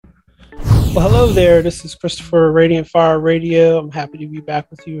Well, hello there. This is Christopher, Radiant Fire Radio. I'm happy to be back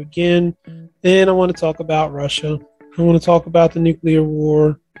with you again. And I want to talk about Russia. I want to talk about the nuclear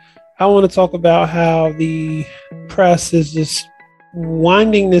war. I want to talk about how the press is just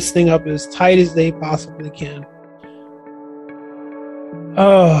winding this thing up as tight as they possibly can.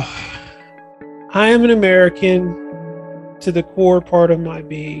 I am an American to the core part of my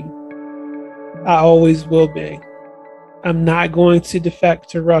being. I always will be. I'm not going to defect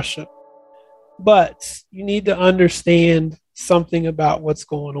to Russia. But you need to understand something about what's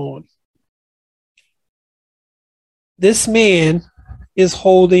going on. This man is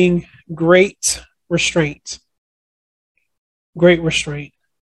holding great restraint. Great restraint.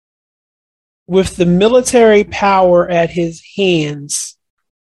 With the military power at his hands,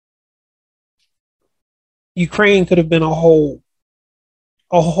 Ukraine could have been a hole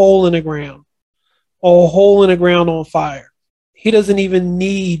in the ground, a hole in the ground on fire. He doesn't even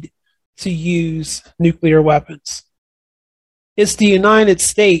need to use nuclear weapons. It's the United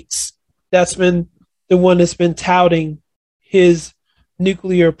States that's been the one that's been touting his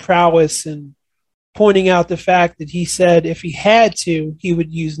nuclear prowess and pointing out the fact that he said if he had to, he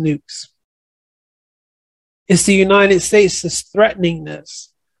would use nukes. It's the United States that's threatening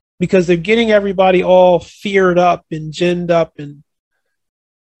this because they're getting everybody all feared up and ginned up. And,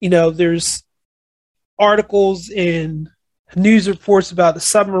 there's articles and news reports about the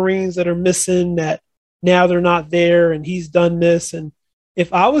submarines that are missing, that now they're not there and he's done this. And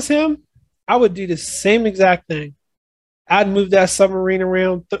if I was him, I would do the same exact thing. I'd move that submarine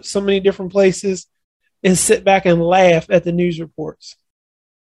around so many different places and sit back and laugh at the news reports.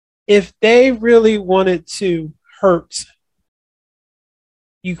 If they really wanted to hurt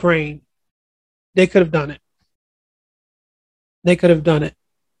Ukraine, they could have done it. They could have done it.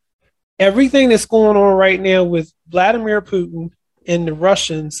 Everything that's going on right now with Vladimir Putin and the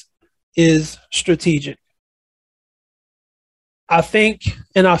Russians is strategic. I think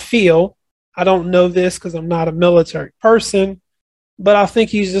and I feel, I don't know this because I'm not a military person, but I think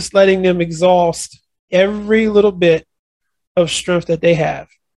he's just letting them exhaust every little bit of strength that they have,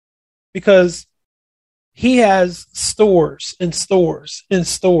 because he has stores and stores and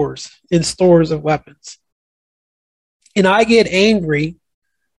stores and stores of weapons. And I get angry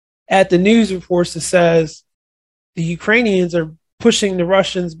at the news reports that says the Ukrainians are pushing the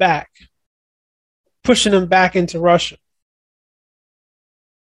Russians back, pushing them back into Russia.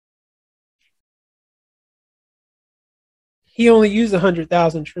 He only used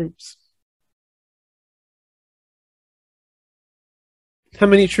 100,000 troops. How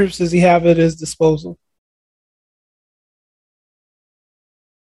many troops does he have at his disposal?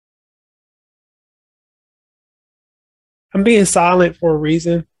 I'm being silent for a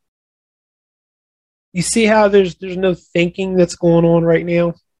reason. You see how there's no thinking that's going on right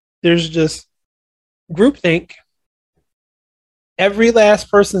now? There's just groupthink. Every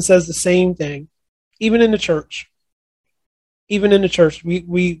last person says the same thing, even in the church. Even in the church,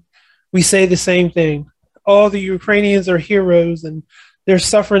 we say the same thing. Oh, the Ukrainians are heroes and they're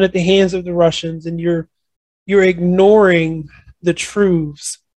suffering at the hands of the Russians, and you're ignoring the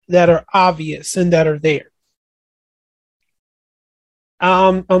truths that are obvious and that are there.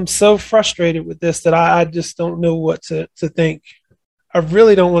 I'm so frustrated with this that I just don't know what to think. I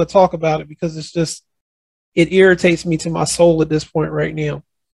really don't want to talk about it because it irritates me to my soul at this point right now.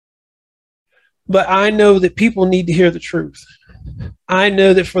 But I know that people need to hear the truth. I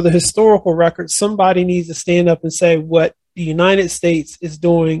know that for the historical record, somebody needs to stand up and say what the United States is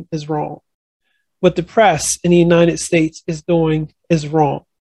doing is wrong. What the press in the United States is doing is wrong.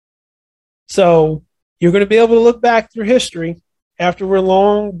 So you're going to be able to look back through history after we're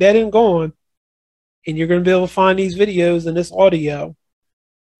long dead and gone, and you're going to be able to find these videos and this audio,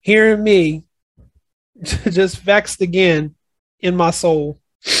 hearing me just vexed again in my soul,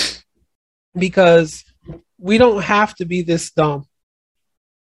 because we don't have to be this dumb.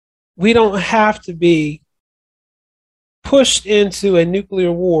 We don't have to be pushed into a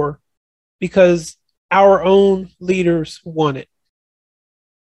nuclear war because our own leaders want it.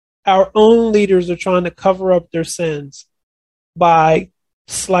 Our own leaders are trying to cover up their sins by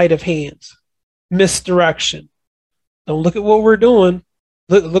sleight of hand, misdirection. Don't look at what we're doing.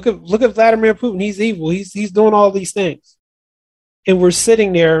 Look at Vladimir Putin. He's evil. He's doing all these things. And we're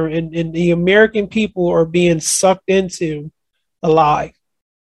sitting there and the American people are being sucked into a lie.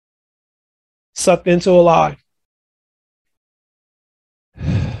 Sucked into a lie.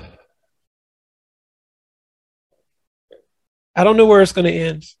 I don't know where it's going to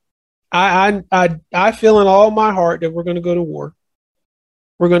end. I feel in all my heart that we're going to go to war.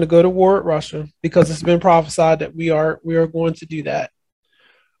 We're going to go to war with Russia because it's been prophesied that we are going to do that.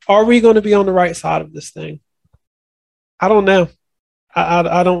 Are we going to be on the right side of this thing? I don't know.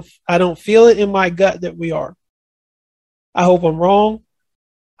 I don't feel it in my gut that we are. I hope I'm wrong.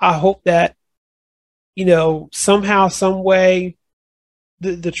 I hope that, somehow, some way,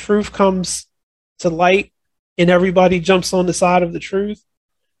 the truth comes to light and everybody jumps on the side of the truth.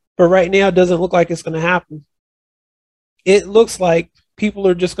 But right now, it doesn't look like it's going to happen. It looks like people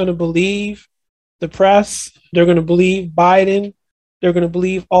are just going to believe the press. They're going to believe Biden. They're going to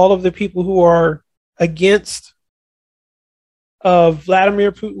believe all of the people who are against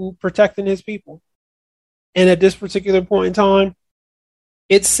Vladimir Putin protecting his people. And at this particular point in time,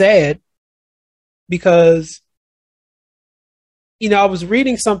 it's sad because, I was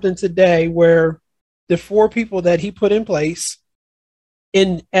reading something today where the 4 people that he put in place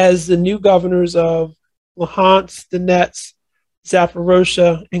as the new governors of Luhansk, Donetsk,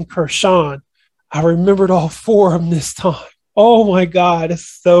 Zaporozhye, and Kherson, I remembered all 4 of them this time. Oh my God,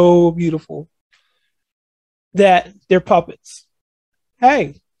 it's so beautiful that they're puppets.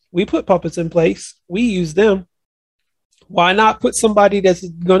 Hey, we put puppets in place. We use them. Why not put somebody that's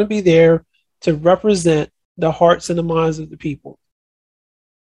going to be there to represent the hearts and the minds of the people?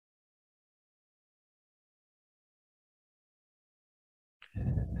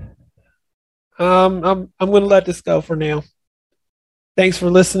 I'm going to let this go for now. Thanks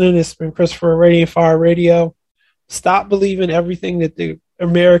for listening. It's been Christopher Radiant Fire Radio. Stop believing everything that the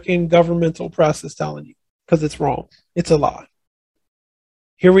American governmental press is telling you because it's wrong. It's a lie.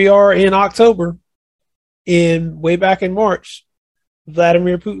 Here we are in October, way back in March,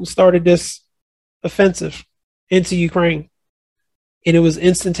 Vladimir Putin started this offensive into Ukraine. And it was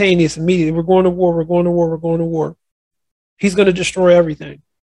instantaneous, immediately. We're going to war, we're going to war, we're going to war. He's going to destroy everything.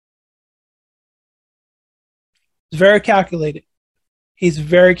 It's very calculated. He's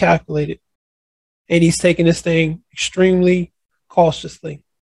very calculated. And he's taking this thing extremely cautiously.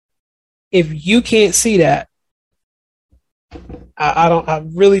 If you can't see that, I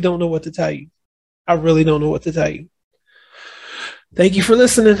really don't know what to tell you. I really don't know what to tell you. Thank you for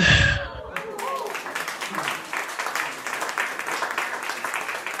listening.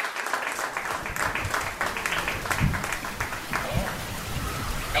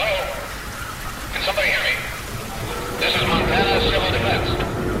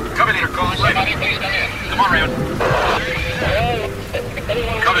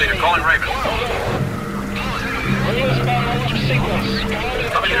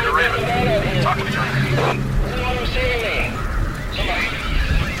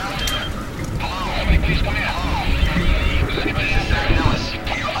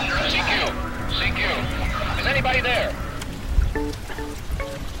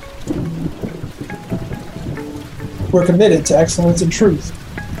 We're committed to excellence and truth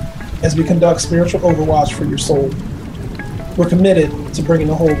as we conduct spiritual overwatch for your soul. We're committed to bringing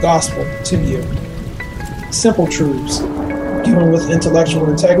the whole gospel to you. Simple truths, given with intellectual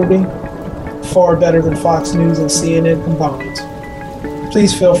integrity, far better than Fox News and CNN combined.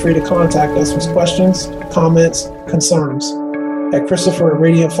 Please feel free to contact us with questions, comments, concerns at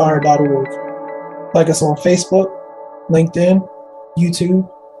Christopher@radiantfire.org. Like us on Facebook, LinkedIn, YouTube,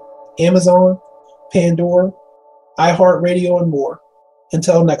 Amazon, Pandora, iHeartRadio, and more.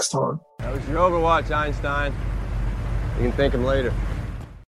 Until next time. That was your Overwatch, Einstein. You can thank him later.